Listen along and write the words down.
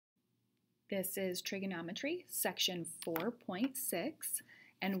This is trigonometry, section 4.6,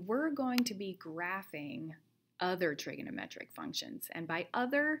 and we're going to be graphing other trigonometric functions. And by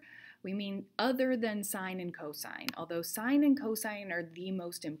other, we mean other than sine and cosine. Although sine and cosine are the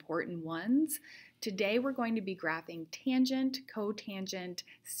most important ones, today we're going to be graphing tangent, cotangent,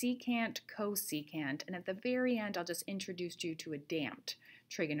 secant, cosecant, and at the very end I'll just introduce you to a damped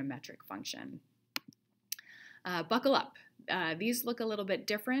trigonometric function. Buckle up. These look a little bit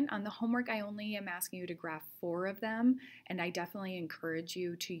different. On the homework, I only am asking you to graph 4 of them, and I definitely encourage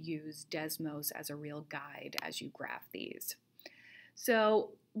you to use Desmos as a real guide as you graph these. So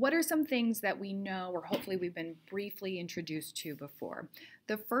what are some things that we know, or hopefully we've been briefly introduced to before?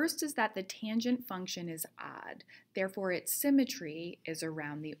 The first is that the tangent function is odd, therefore its symmetry is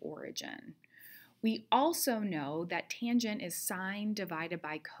around the origin. We also know that tangent is sine divided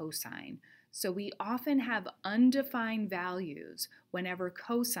by cosine. So we often have undefined values whenever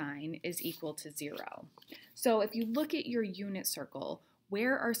cosine is equal to 0. So if you look at your unit circle,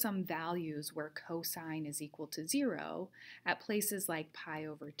 where are some values where cosine is equal to 0? At places like pi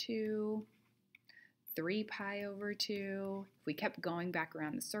over 2, 3 pi over 2. If we kept going back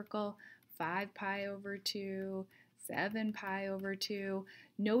around the circle, 5 pi over 2, 7 pi over 2.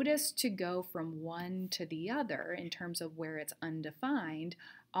 Notice to go from one to the other in terms of where it's undefined,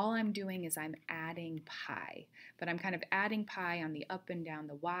 all I'm doing is I'm adding pi, but I'm kind of adding pi on the up and down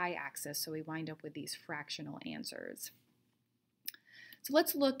the y-axis, so we wind up with these fractional answers. So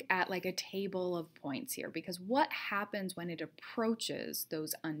let's look at like a table of points here, because what happens when it approaches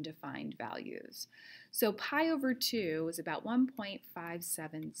those undefined values? So pi over 2 is about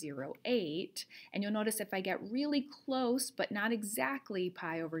 1.5708, and you'll notice if I get really close, but not exactly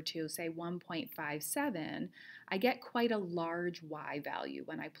pi over 2, say 1.57, I get quite a large y value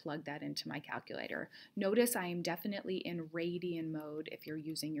when I plug that into my calculator. Notice I am definitely in radian mode if you're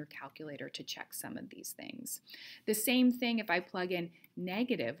using your calculator to check some of these things. The same thing if I plug in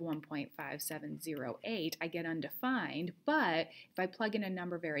negative 1.5708, I get undefined, but if I plug in a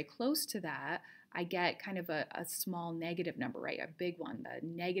number very close to that, I get kind of a small negative number, right? A big one, the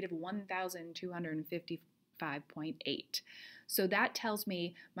negative 1,255.8. So that tells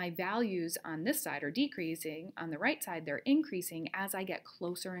me my values on this side are decreasing, on the right side they're increasing as I get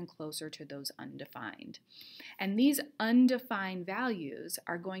closer and closer to those undefined. And these undefined values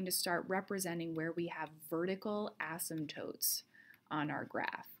are going to start representing where we have vertical asymptotes on our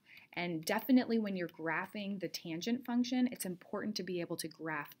graph. And definitely when you're graphing the tangent function, it's important to be able to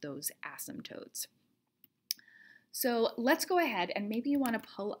graph those asymptotes. So let's go ahead, and maybe you want to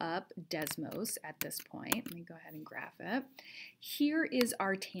pull up Desmos at this point. Let me go ahead and graph it. Here is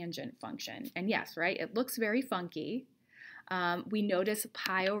our tangent function. And yes, right, it looks very funky. We notice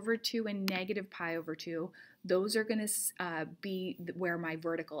pi over 2 and negative pi over 2. Those are going to be where my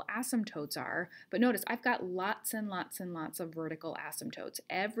vertical asymptotes are. But notice I've got lots and lots and lots of vertical asymptotes.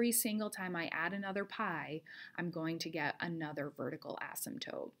 Every single time I add another pi, I'm going to get another vertical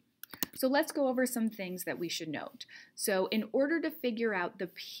asymptote. So let's go over some things that we should note. So in order to figure out the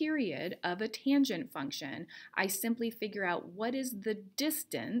period of a tangent function, I simply figure out what is the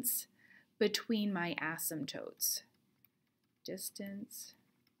distance between my asymptotes. Distance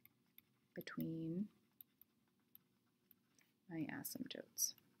between my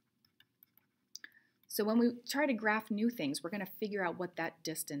asymptotes. So when we try to graph new things, we're going to figure out what that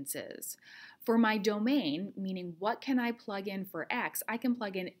distance is. For my domain, meaning what can I plug in for x, I can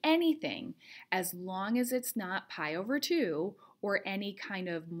plug in anything as long as it's not pi over 2 or any kind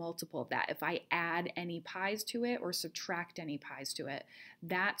of multiple of that. If I add any pi's to it or subtract any pi's to it,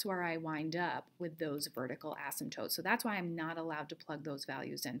 that's where I wind up with those vertical asymptotes. So that's why I'm not allowed to plug those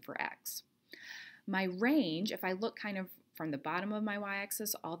values in for x. My range, if I look kind of from the bottom of my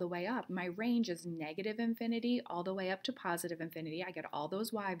y-axis all the way up, my range is negative infinity all the way up to positive infinity. I get all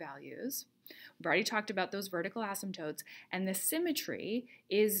those y values. We've already talked about those vertical asymptotes, and the symmetry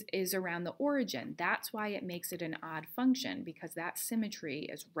is around the origin. That's why it makes it an odd function, because that symmetry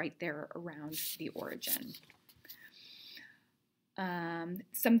is right there around the origin.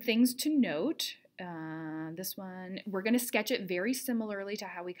 Some things to note. This one, we're going to sketch it very similarly to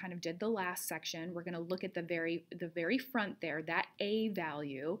how we kind of did the last section. We're going to look at the very front there. That a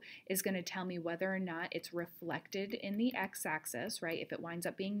value is going to tell me whether or not it's reflected in the x-axis, right? If it winds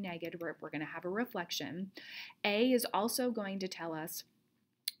up being negative, we're going to have a reflection. A is also going to tell us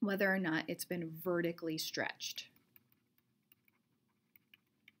whether or not it's been vertically stretched.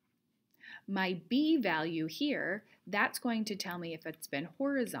 My b value here, that's going to tell me if it's been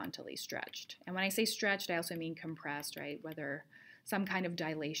horizontally stretched. And when I say stretched, I also mean compressed, right? Whether some kind of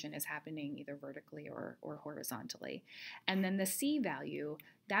dilation is happening either vertically or horizontally. And then the C value,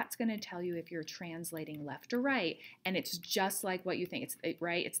 that's going to tell you if you're translating left or right, and it's just like what you think.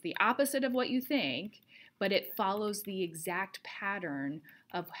 It's the opposite of what you think, but it follows the exact pattern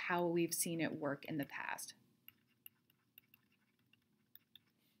of how we've seen it work in the past.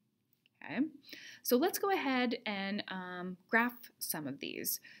 Okay, so let's go ahead and graph some of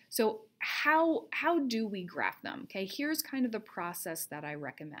these. So how do we graph them? Okay, here's kind of the process that I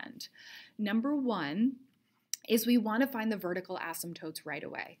recommend. Number one is we want to find the vertical asymptotes right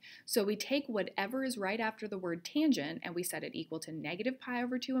away. So we take whatever is right after the word tangent and we set it equal to negative pi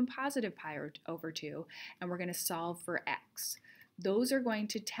over 2 and positive pi over 2, and we're going to solve for x. Those are going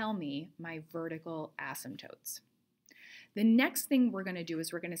to tell me my vertical asymptotes. The next thing we're going to do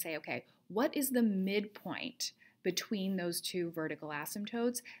is we're going to say, okay, what is the midpoint between those two vertical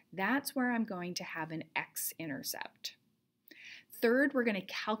asymptotes? That's where I'm going to have an x-intercept. Third, we're going to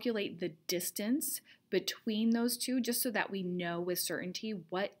calculate the distance between those two just so that we know with certainty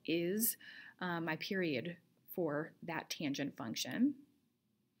what is my period for that tangent function.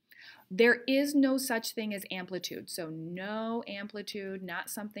 There is no such thing as amplitude, so no amplitude, not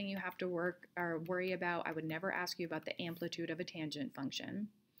something you have to worry about. I would never ask you about the amplitude of a tangent function.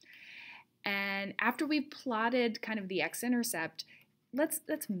 And after we've plotted kind of the x-intercept, let's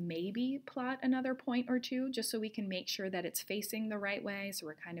maybe plot another point or two just so we can make sure that it's facing the right way, so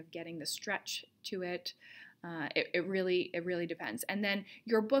we're kind of getting the stretch to it. It really depends. And then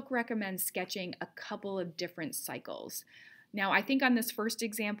your book recommends sketching a couple of different cycles. Now, I think on this first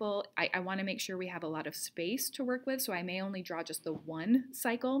example, I want to make sure we have a lot of space to work with, so I may only draw just the one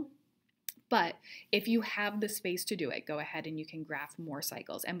cycle. But if you have the space to do it, go ahead and you can graph more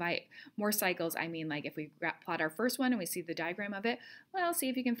cycles. And by more cycles, I mean like if we plot our first one and we see the diagram of it, well, see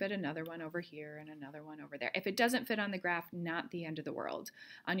if you can fit another one over here and another one over there. If it doesn't fit on the graph, not the end of the world.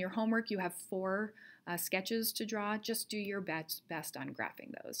 On your homework, you have 4 sketches to draw. Just do your best on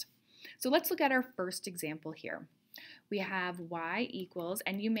graphing those. So let's look at our first example here. We have y equals,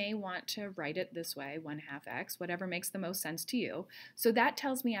 and you may want to write it this way, 1/2 x, whatever makes the most sense to you. So that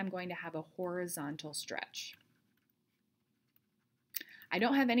tells me I'm going to have a horizontal stretch. I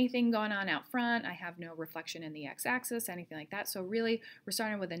don't have anything going on out front. I have no reflection in the x-axis, anything like that. So really, we're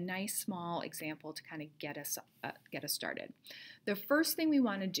starting with a nice small example to kind of get us started. The first thing we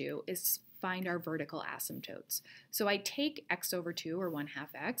want to do is find our vertical asymptotes. So I take x over 2, or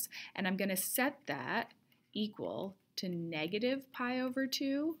 1/2 x, and I'm going to set that equal to negative pi over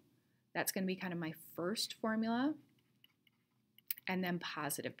 2. That's going to be kind of my first formula. And then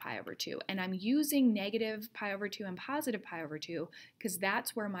positive pi over 2. And I'm using negative pi over 2 and positive pi over 2 because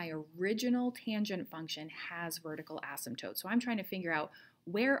that's where my original tangent function has vertical asymptotes. So I'm trying to figure out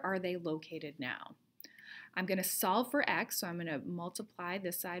where are they located now. I'm going to solve for x, so I'm going to multiply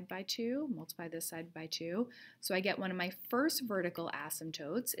this side by 2, multiply this side by 2. So I get one of my first vertical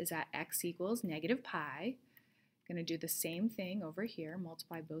asymptotes is at x equals negative pi. I'm going to do the same thing over here,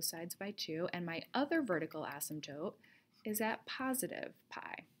 multiply both sides by 2. And my other vertical asymptote is at positive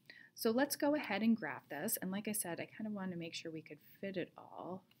pi. So let's go ahead and graph this. And like I said, I kind of wanted to make sure we could fit it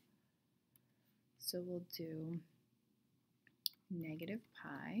all. So we'll do negative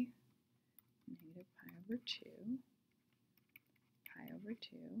pi over 2, pi over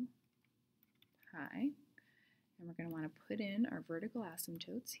 2, pi, and we're going to want to put in our vertical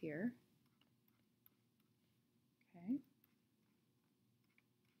asymptotes here. Okay.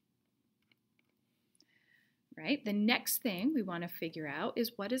 Right, the next thing we want to figure out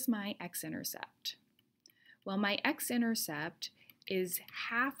is what is my x-intercept? Well, my x-intercept is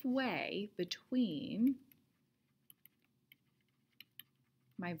halfway between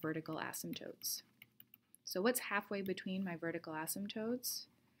my vertical asymptotes. So what's halfway between my vertical asymptotes?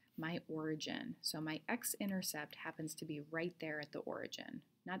 My origin. So my x-intercept happens to be right there at the origin.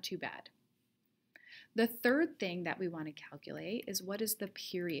 Not too bad. The third thing that we want to calculate is what is the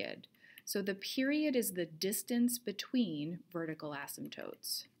period. So the period is the distance between vertical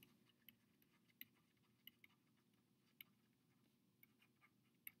asymptotes.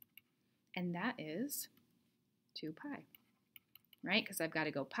 And that is 2 pi. Right? Because I've got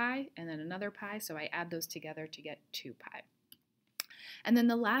to go pi and then another pi, so I add those together to get 2 pi. And then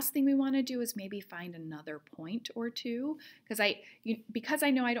the last thing we want to do is maybe find another point or two, because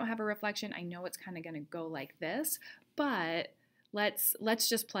I know I don't have a reflection, I know it's kind of going to go like this, but let's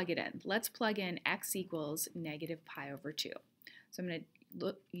just plug it in. Let's plug in x equals negative pi over 2. So I'm going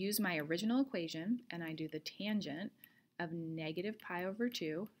to use my original equation, and I do the tangent of negative pi over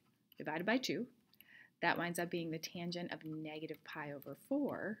 2 divided by 2. That winds up being the tangent of negative pi over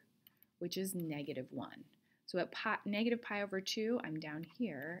 4, which is negative 1. So at negative pi over 2, I'm down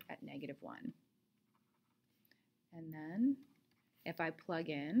here at negative 1. And then if I plug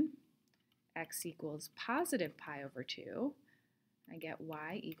in x equals positive pi over 2, I get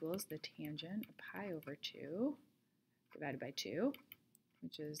y equals the tangent of pi over 2 divided by 2,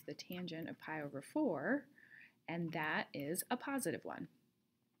 which is the tangent of pi over 4, and that is a positive one.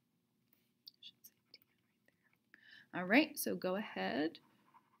 All right, so go ahead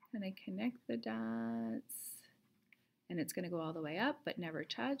and I connect the dots, and it's going to go all the way up but never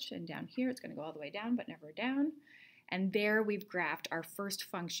touch, and down here it's going to go all the way down but never down. And there we've graphed our first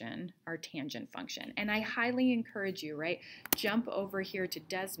function, our tangent function. And I highly encourage you, right, jump over here to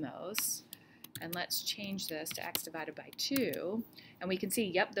Desmos, and let's change this to x divided by 2. And we can see,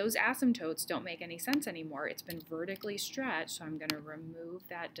 yep, those asymptotes don't make any sense anymore. It's been vertically stretched, so I'm going to remove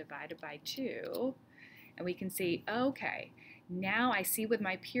that divided by 2. And we can see, okay, now I see with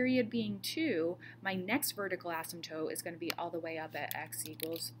my period being 2, my next vertical asymptote is going to be all the way up at x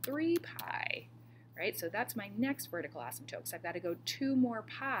equals 3 pi. Right? So that's my next vertical asymptote. So I've got to go 2 more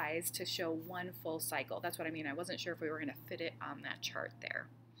pi's to show 1 full cycle. That's what I mean. I wasn't sure if we were going to fit it on that chart there.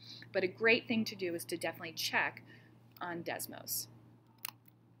 But a great thing to do is to definitely check on Desmos.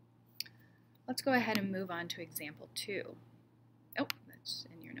 Let's go ahead and move on to example 2. Oh, that's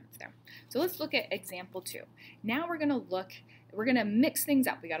in your notes there. So let's look at example 2. Now we're going to mix things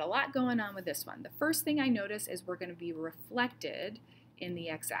up. We got a lot going on with this one. The first thing I notice is we're going to be reflected in the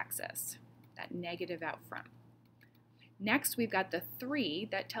x-axis. That negative out front. Next, we've got the 3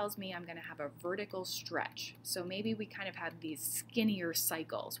 that tells me I'm going to have a vertical stretch. So maybe we kind of have these skinnier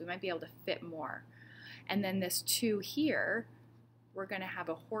cycles. We might be able to fit more. And then this 2 here, we're going to have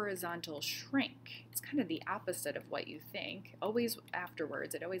a horizontal shrink. It's kind of the opposite of what you think. Always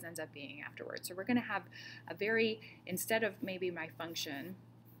afterwards. It always ends up being afterwards. So we're going to have a very, instead of maybe my function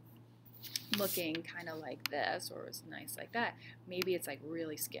looking kind of like this, or it's nice like that, maybe it's like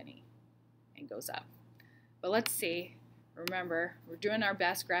really skinny and goes up. But let's see. Remember, we're doing our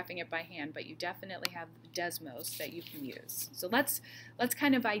best graphing it by hand, but you definitely have Desmos that you can use. So let's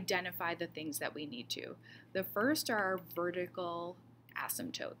kind of identify the things that we need to. The first are our vertical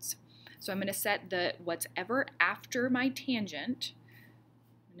asymptotes. So I'm going to set what's ever after my tangent.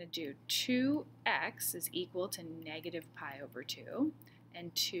 I'm going to do 2x is equal to negative pi over 2,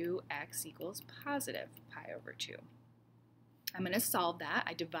 and 2x equals positive pi over 2. I'm going to solve that.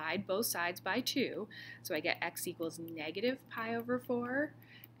 I divide both sides by 2, so I get x equals negative pi over 4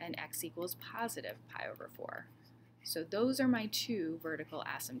 and x equals positive pi over 4. So those are my 2 vertical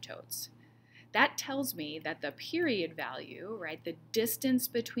asymptotes. That tells me that the period value, right, the distance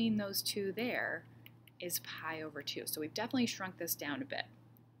between those 2 there is pi over 2. So we've definitely shrunk this down a bit.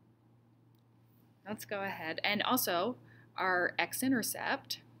 Let's go ahead. And also our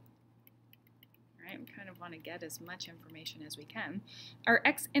x-intercept, we kind of want to get as much information as we can. Our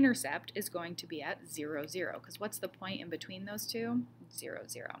x-intercept is going to be at 0, 0, because what's the point in between those two? 0,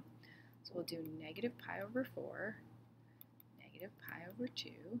 0. So we'll do negative pi over 4, negative pi over 2,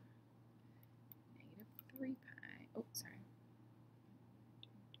 negative 3 pi, oh, sorry,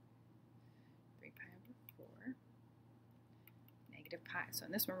 3 pi over 4, negative pi. So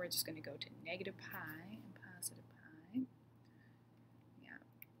in this one, we're just going to go to negative pi and positive pi. Yeah,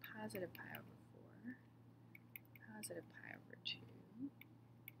 positive pi over positive pi over 2,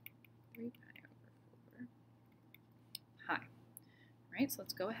 3 pi over 4, pi. All right, so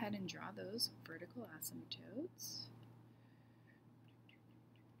let's go ahead and draw those vertical asymptotes.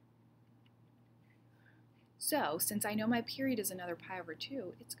 So since I know my period is another pi over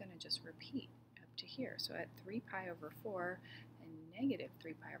 2, it's going to just repeat up to here. So at 3 pi over 4 and negative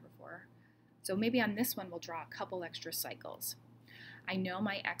 3 pi over 4. So maybe on this one we'll draw a couple extra cycles. I know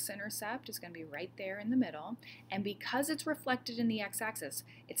my x-intercept is going to be right there in the middle, and because it's reflected in the x-axis,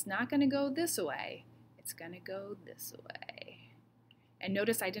 it's not going to go this way, it's going to go this way. And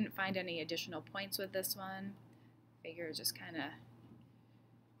notice I didn't find any additional points with this one. Figure just kind of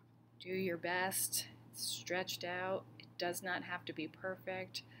do your best. It's stretched out. It does not have to be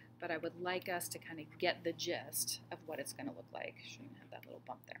perfect, but I would like us to kind of get the gist of what it's going to look like. Shouldn't have that little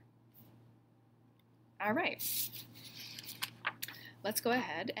bump there. All right. Let's go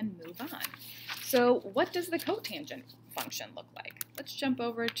ahead and move on. So what does the cotangent function look like? Let's jump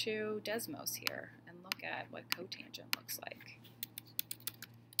over to Desmos here and look at what cotangent looks like.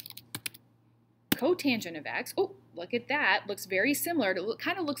 Cotangent of x, oh, look at that, looks very similar. It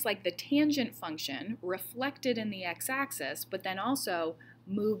kind of looks like the tangent function reflected in the x-axis, but then also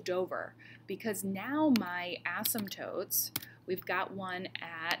moved over, because now my asymptotes, we've got one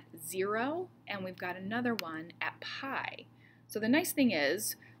at 0 and we've got another one at pi. So the nice thing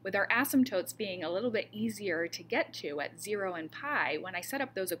is, with our asymptotes being a little bit easier to get to at 0 and pi, when I set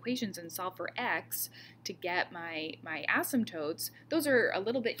up those equations and solve for x to get my asymptotes, those are a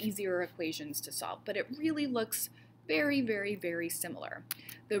little bit easier equations to solve, but it really looks very, very, very similar.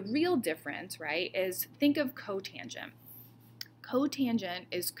 The real difference, right, is think of cotangent. Cotangent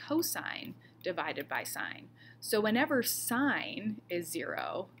is cosine divided by sine. So whenever sine is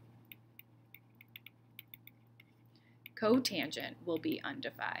 0, cotangent will be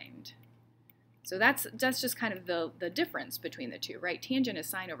undefined. So that's just kind of the difference between the two, right? Tangent is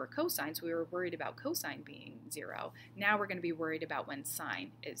sine over cosine, so we were worried about cosine being 0. Now we're going to be worried about when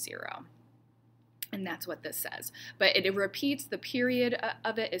sine is 0. And that's what this says. But it repeats, the period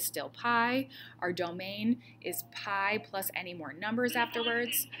of it is still pi. Our domain is pi plus any more numbers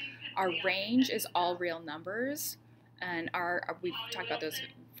afterwards. Our range is all real numbers. And we've talked about those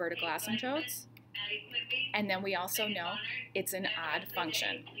vertical asymptotes. And then we also know it's an odd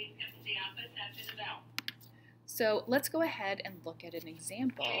function. So let's go ahead and look at an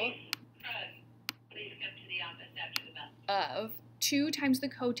example of 2 times the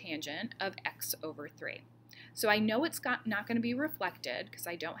cotangent of x over 3. So I know it's not going to be reflected because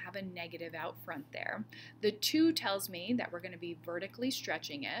I don't have a negative out front there. The 2 tells me that we're going to be vertically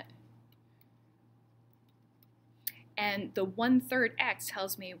stretching it. And the 1/3 x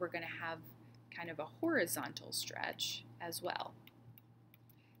tells me we're going to have kind of a horizontal stretch as well.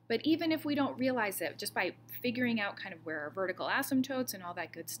 But even if we don't realize it, just by figuring out kind of where our vertical asymptotes and all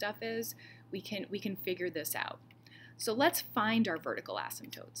that good stuff is, we can figure this out. So let's find our vertical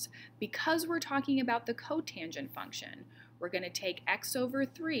asymptotes. Because we're talking about the cotangent function, we're going to take x over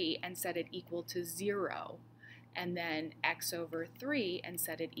 3 and set it equal to 0, and then x over 3 and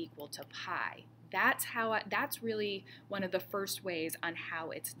set it equal to pi. That's really one of the first ways on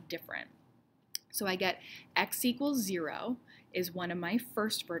how it's different. So I get x equals 0 is one of my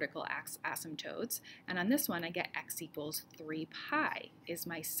first vertical asymptotes, and on this one I get x equals 3 pi is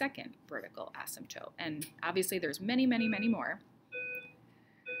my second vertical asymptote. And obviously there's many, many, many more.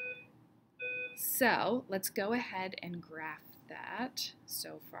 So let's go ahead and graph that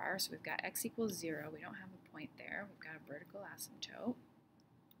so far. So we've got x equals 0, we don't have a point there, we've got a vertical asymptote,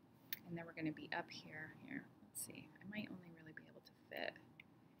 and then we're going to be up here. Let's see, I might only really be able to fit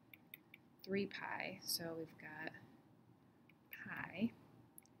 3 pi, so we've got pi,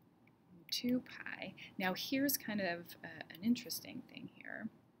 and 2 pi. Now here's kind of an interesting thing here.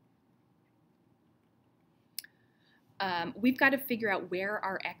 We've got to figure out where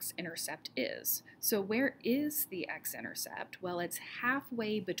our x-intercept is. So where is the x-intercept? Well, it's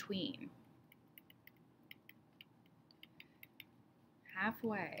halfway between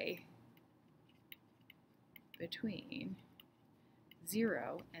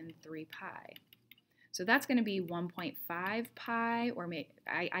 0 and 3 pi. So that's going to be 1.5 pi, or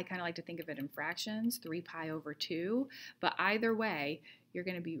I kind of like to think of it in fractions, 3 pi over 2. But either way, you're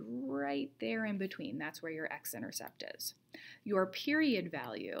going to be right there in between. That's where your x-intercept is. Your period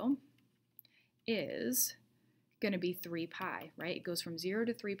value is going to be 3 pi, right? It goes from 0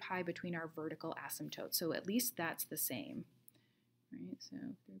 to 3 pi between our vertical asymptotes. So at least that's the same. Right, so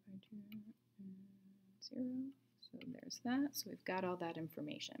 3 pi 2, 0. So there's that. So we've got all that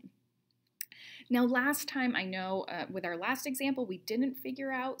information. Now last time, I know with our last example, we didn't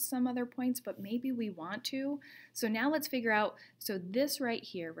figure out some other points, but maybe we want to. So now let's figure out, so this right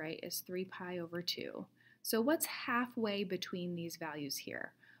here, right, is 3 pi over 2. So what's halfway between these values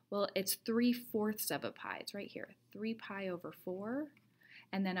here? Well, it's 3/4 of a pi. It's right here, 3 pi over 4.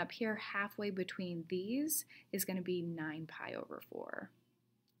 And then up here, halfway between these is going to be 9 pi over 4.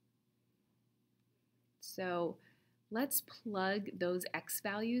 So let's plug those x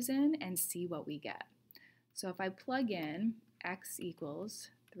values in and see what we get. So if I plug in x equals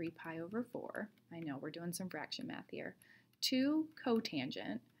 3 pi over 4, I know we're doing some fraction math here, 2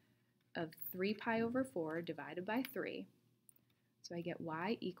 cotangent of 3 pi over 4 divided by 3. So I get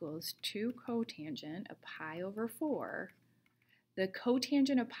y equals 2 cotangent of pi over 4. The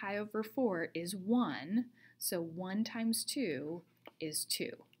cotangent of pi over 4 is 1, so 1 times 2 is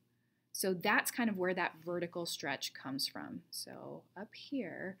 2. So that's kind of where that vertical stretch comes from. So up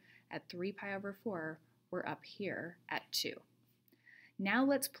here at 3 pi over 4, we're up here at 2. Now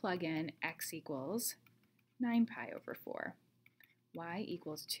let's plug in x equals 9 pi over 4. Y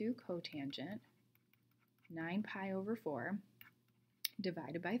equals 2 cotangent 9 pi over 4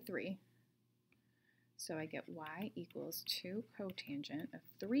 divided by 3. So I get y equals 2 cotangent of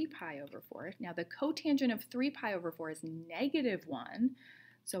 3 pi over 4. Now the cotangent of 3 pi over 4 is -1.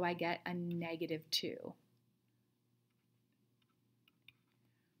 So I get a -2.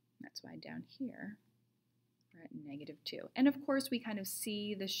 That's why down here We're at -2. And of course, we kind of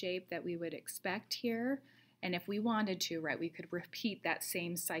see the shape that we would expect here. And if we wanted to, right, we could repeat that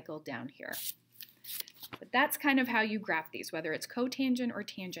same cycle down here. But that's kind of how you graph these. Whether it's cotangent or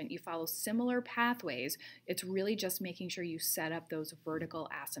tangent, you follow similar pathways. It's really just making sure you set up those vertical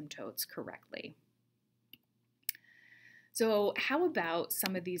asymptotes correctly. So how about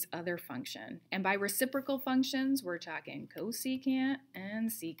some of these other functions? And by reciprocal functions, we're talking cosecant and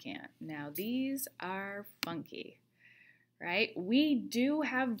secant. Now these are funky, right? We do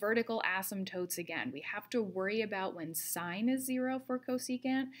have vertical asymptotes again. We have to worry about when sine is 0 for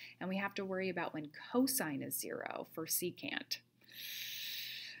cosecant, and we have to worry about when cosine is 0 for secant.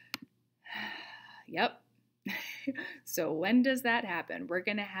 Yep. So when does that happen? We're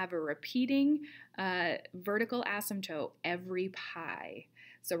going to have a repeating vertical asymptote every pi.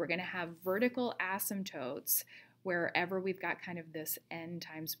 So we're going to have vertical asymptotes wherever we've got kind of this n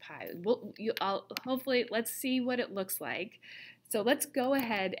times pi. Hopefully, let's see what it looks like. So let's go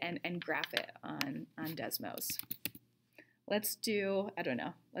ahead and graph it on Desmos. Let's do, I don't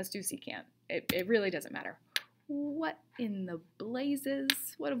know, let's do secant. It really doesn't matter. What in the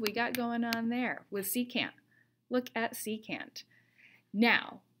blazes? What have we got going on there with secant? Look at secant.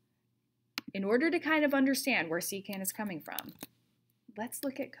 Now, in order to kind of understand where secant is coming from, let's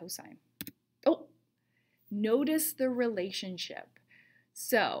look at cosine. Oh, notice the relationship.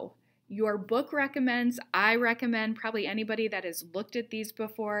 So your book recommends, I recommend, probably anybody that has looked at these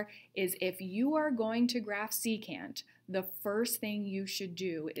before, is if you are going to graph secant, the first thing you should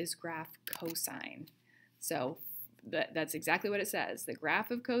do is graph cosine. So that's exactly what it says. The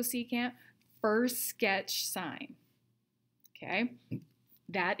graph of cosecant, first sketch sine. Okay,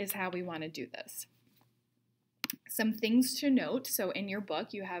 that is how we want to do this. Some things to note. So in your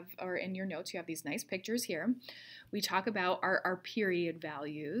book you have, or in your notes, you have these nice pictures here. We talk about our period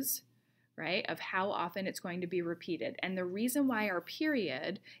values, right, of how often it's going to be repeated. And the reason why our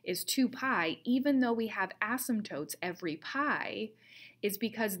period is 2 pi, even though we have asymptotes every pi, is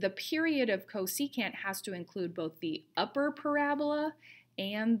because the period of cosecant has to include both the upper parabola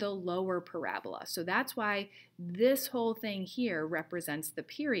and the lower parabola. So that's why this whole thing here represents the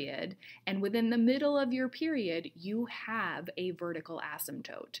period, and within the middle of your period you have a vertical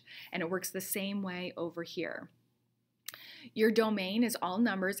asymptote, and it works the same way over here. Your domain is all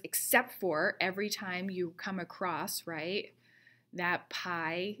numbers except for every time you come across, right, that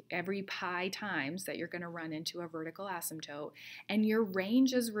pi, every pi times that you're going to run into a vertical asymptote, and your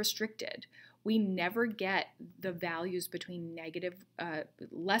range is restricted. We never get the values between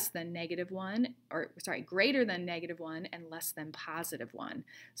less than -1, or sorry, greater than -1 and less than +1.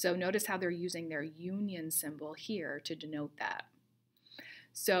 So notice how they're using their union symbol here to denote that.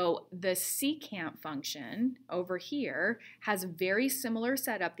 So the secant function over here has a very similar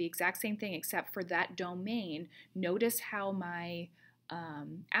setup, the exact same thing except for that domain. Notice how my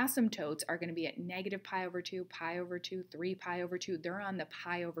asymptotes are going to be at -pi/2, pi/2, 3 pi/2. They're on the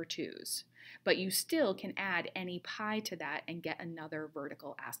pi/2s. But you still can add any pi to that and get another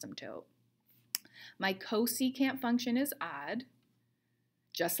vertical asymptote. My cosecant function is odd,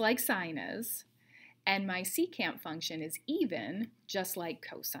 just like sine is. And my secant function is even, just like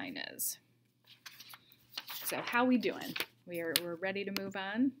cosine is. So how we doing? We're ready to move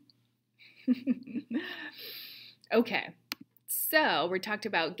on? Okay, so we talked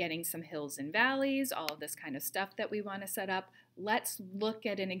about getting some hills and valleys, all of this kind of stuff that we want to set up. Let's look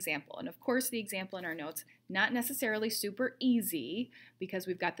at an example. And of course, the example in our notes, not necessarily super easy because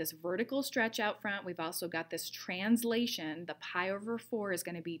we've got this vertical stretch out front. We've also got this translation. The pi/4 is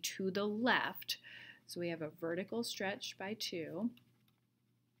going to be to the left. So we have a vertical stretch by 2.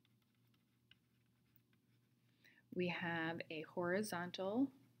 We have a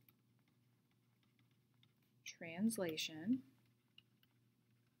horizontal translation,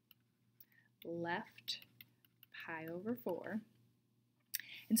 left pi/4.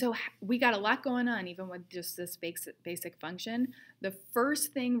 And so we got a lot going on even with just this basic function. The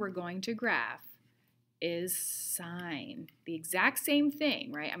first thing we're going to graph is sine. The exact same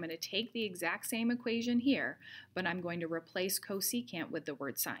thing, right? I'm going to take the exact same equation here, but I'm going to replace cosecant with the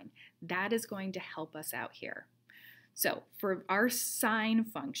word sine. That is going to help us out here. So for our sine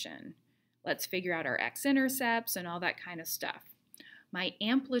function, let's figure out our x-intercepts and all that kind of stuff. My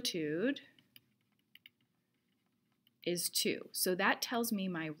amplitude is 2. So that tells me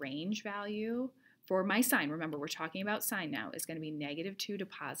my range value for my sine, remember we're talking about sine now, is going to be -2 to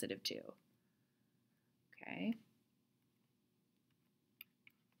 +2. Okay.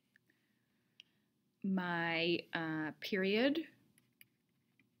 My period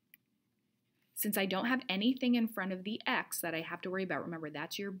Since I don't have anything in front of the x that I have to worry about, remember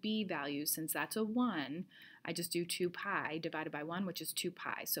that's your b value. Since that's a 1, I just do 2 pi divided by 1, which is 2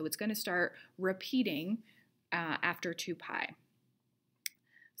 pi. So it's going to start repeating after 2 pi.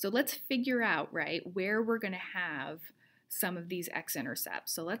 So let's figure out, right, where we're going to have some of these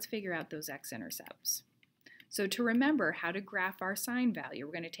x-intercepts. So let's figure out those x-intercepts. So to remember how to graph our sign value,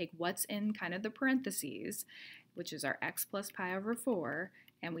 we're going to take what's in kind of the parentheses, which is our x plus pi over 4,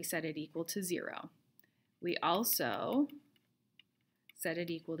 and we set it equal to 0. We also set it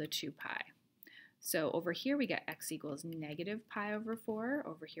equal to 2 pi. So over here we get x equals negative pi over 4.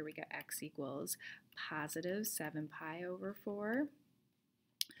 Over here we get x equals positive 7 pi over 4.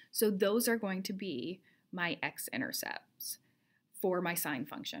 So those are going to be my x-intercepts for my sine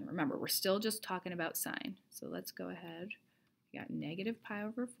function. Remember, we're still just talking about sine. So let's go ahead. We got negative pi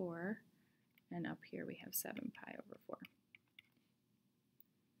over 4, and up here we have 7 pi over 4.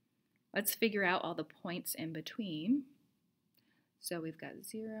 Let's figure out all the points in between. So we've got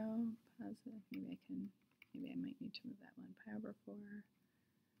 0, positive, maybe I might need to move that one. Pi over 4,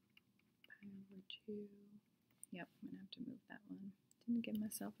 pi over 2. Yep, I'm gonna have to move that one. Didn't give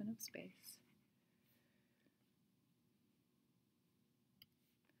myself enough space.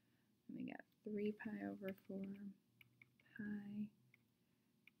 And we got 3 pi over 4, pi,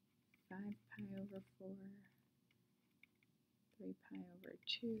 5 pi over 4, 3 pi over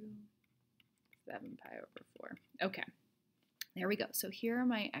 2, 7 pi over 4. Okay, there we go. So here are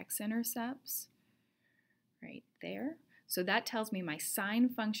my x-intercepts right there. So that tells me my sine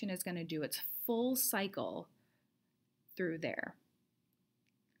function is going to do its full cycle through there.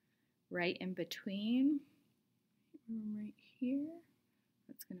 Right in between, right here,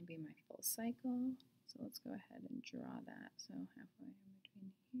 that's going to be my full cycle. So let's go ahead and draw that. So halfway in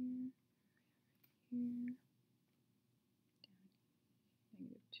between here, here, down,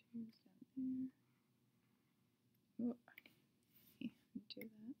 negative 2 is down there. Oh, let me do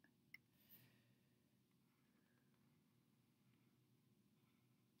that.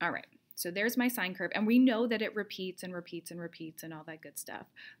 All right, so there's my sine curve, and we know that it repeats and repeats and repeats and all that good stuff.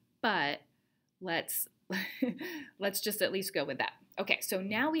 But let's just at least go with that. Okay, so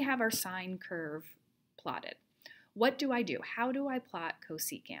now we have our sine curve plotted. What do I do? How do I plot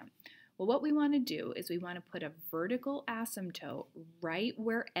cosecant? Well, what we want to do is we want to put a vertical asymptote right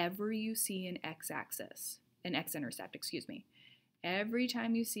wherever you see an x-axis, an x-intercept, excuse me. Every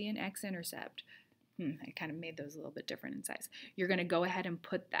time you see an x-intercept, I kind of made those a little bit different in size. You're going to go ahead and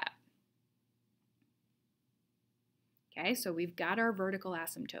put that. Okay, so we've got our vertical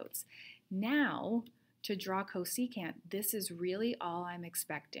asymptotes. Now, to draw cosecant, this is really all I'm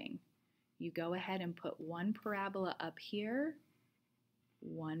expecting. You go ahead and put one parabola up here,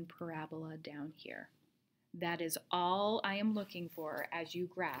 one parabola down here. That is all I am looking for as you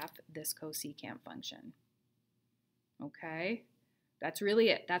graph this cosecant function. Okay, that's really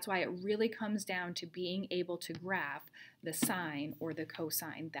it. That's why it really comes down to being able to graph the sine or the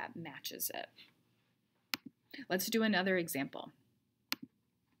cosine that matches it. Let's do another example.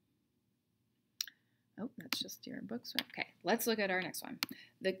 Oh, that's just your books. Okay, let's look at our next one.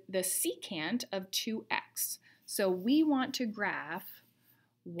 The secant of 2x. So we want to graph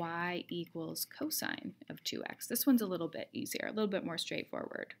y equals cosine of 2x. This one's a little bit easier, a little bit more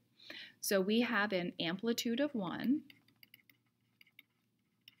straightforward. So we have an amplitude of 1,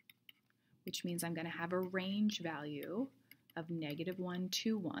 which means I'm going to have a range value of -1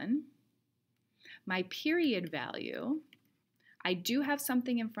 to 1. My period value, I do have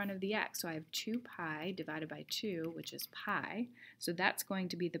something in front of the x, so I have 2 pi divided by 2, which is pi, so that's going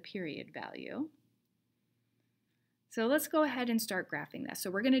to be the period value. So let's go ahead and start graphing this. So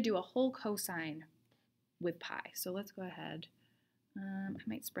we're going to do a whole cosine with pi. So let's go ahead. I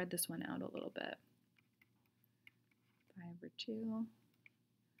might spread this one out a little bit. Pi over 2,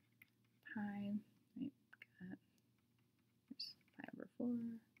 pi, right, got, here's pi over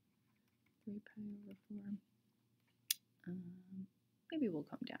 4. 3 pi over 4. Maybe we'll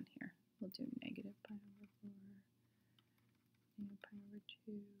come down here. We'll do negative pi over 4, negative pi over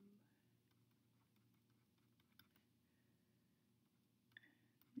 2,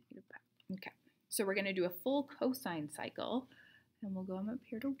 negative pi. Okay, so we're going to do a full cosine cycle, and we'll go up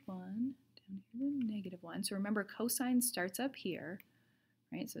here to 1, down here to -1. So remember, cosine starts up here,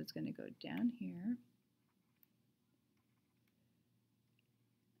 right? So it's going to go down here.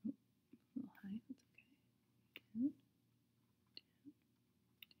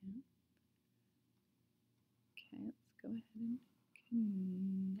 Okay, let's go ahead and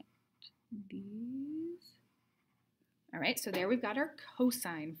connect these. All right, so there we've got our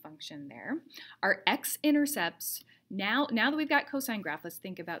cosine function there. Our x-intercepts Now that we've got cosine graph, let's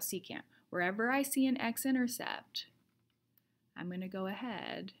think about secant. Wherever I see an x-intercept, I'm going to go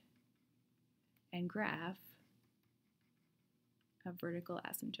ahead and graph a vertical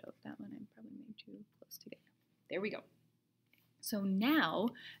asymptote. That one I probably made too close together. There we go. So now,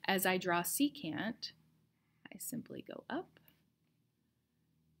 as I draw secant, I simply go up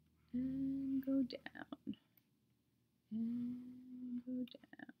and go down and go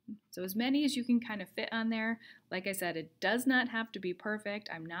down. So as many as you can kind of fit on there. Like I said, it does not have to be perfect.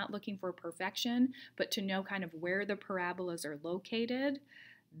 I'm not looking for perfection, but to know kind of where the parabolas are located,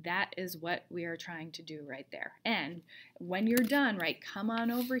 that is what we are trying to do right there. And when you're done, right, come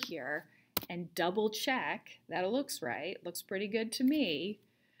on over here and double check that it looks right. Looks pretty good to me.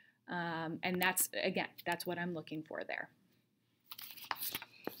 And that's, again, that's what I'm looking for there.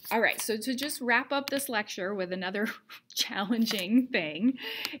 All right, so to just wrap up this lecture with another challenging thing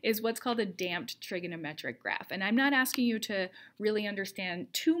is what's called a damped trigonometric graph. And I'm not asking you to really understand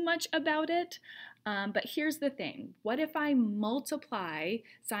too much about it, but here's the thing. What if I multiply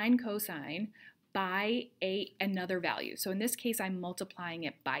sine cosine by another value? So in this case, I'm multiplying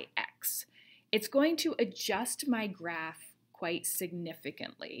it by x. It's going to adjust my graph quite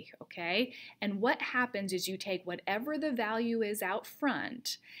significantly, okay? And what happens is you take whatever the value is out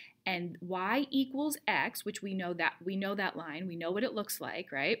front and y equals x, which we know that line, we know what it looks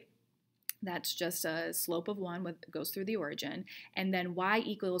like, right? That's just a slope of 1 goes through the origin, and then y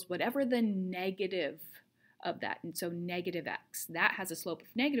equals whatever the negative of that, and so negative x. That has a slope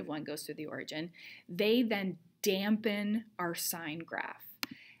of -1, goes through the origin. They then dampen our sine graph.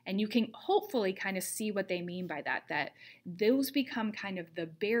 And you can hopefully kind of see what they mean by that, that those become kind of the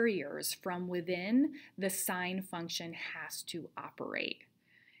barriers from within the sine function has to operate.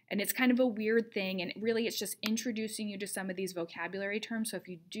 And it's kind of a weird thing, and really it's just introducing you to some of these vocabulary terms. So if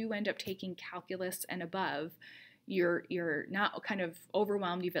you do end up taking calculus and above, you're not kind of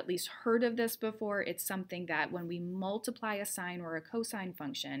overwhelmed. You've at least heard of this before. It's something that when we multiply a sine or a cosine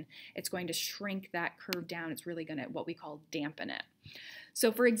function, it's going to shrink that curve down. It's really going to what we call dampen it.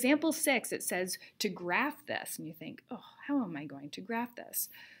 So for example 6, it says to graph this, and you think, oh, how am I going to graph this?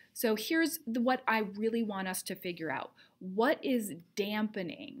 So here's what I really want us to figure out. What is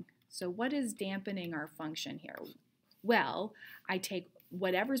dampening? So what is dampening our function here? Well, I take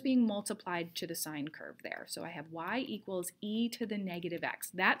whatever's being multiplied to the sine curve there. So I have y equals e to the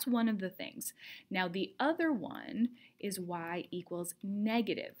 -x. That's one of the things. Now the other one is y equals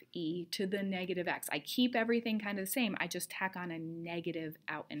negative e to the -x. I keep everything kind of the same. I just tack on a negative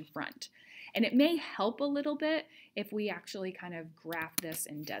out in front. And it may help a little bit if we actually kind of graph this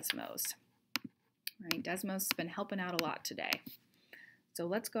in Desmos. All right, Desmos has been helping out a lot today. So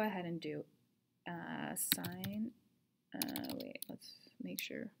let's go ahead and do sine, wait, let's make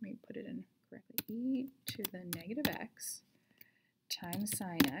sure, let me put it in correctly. E to the -x times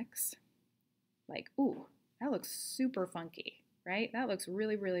sine x. Like, ooh, that looks super funky, right? That looks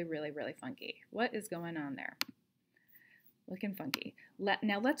really, really, really, really funky. What is going on there? Looking funky.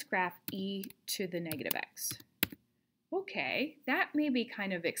 Now let's graph e to the -x. Okay, that maybe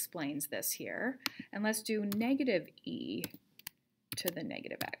kind of explains this here. And let's do negative e to the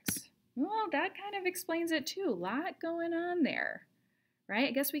 -x. Well, that kind of explains it too. A lot going on there, right?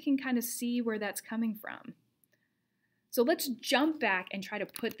 I guess we can kind of see where that's coming from. So let's jump back and try to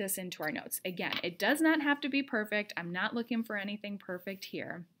put this into our notes. Again, it does not have to be perfect. I'm not looking for anything perfect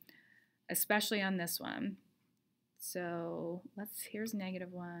here, especially on this one. So here's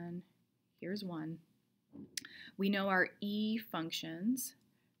 -1, here's 1. We know our e functions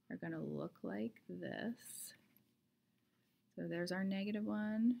are going to look like this. So there's our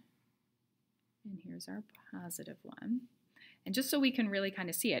 -1, and here's our +1. And just so we can really kind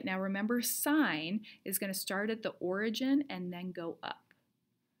of see it. Now remember, sine is going to start at the origin and then go up.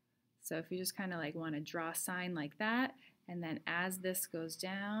 So if you just kind of like want to draw sine like that, and then as this goes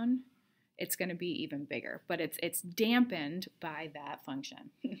down, it's going to be even bigger, but it's dampened by that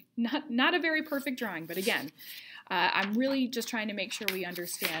function. Not a very perfect drawing, but again, I'm really just trying to make sure we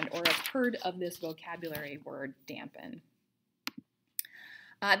understand or have heard of this vocabulary word, dampen.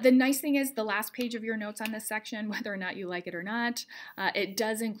 The nice thing is the last page of your notes on this section, whether or not you like it or not, it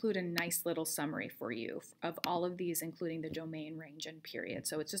does include a nice little summary for you of all of these, including the domain, range, and period.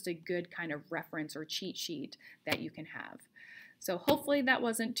 So it's just a good kind of reference or cheat sheet that you can have. So hopefully that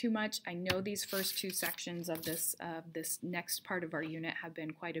wasn't too much. I know these first 2 sections of this next part of our unit have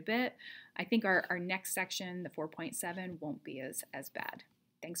been quite a bit. I think our next section, the 4.7, won't be as bad.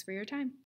 Thanks for your time.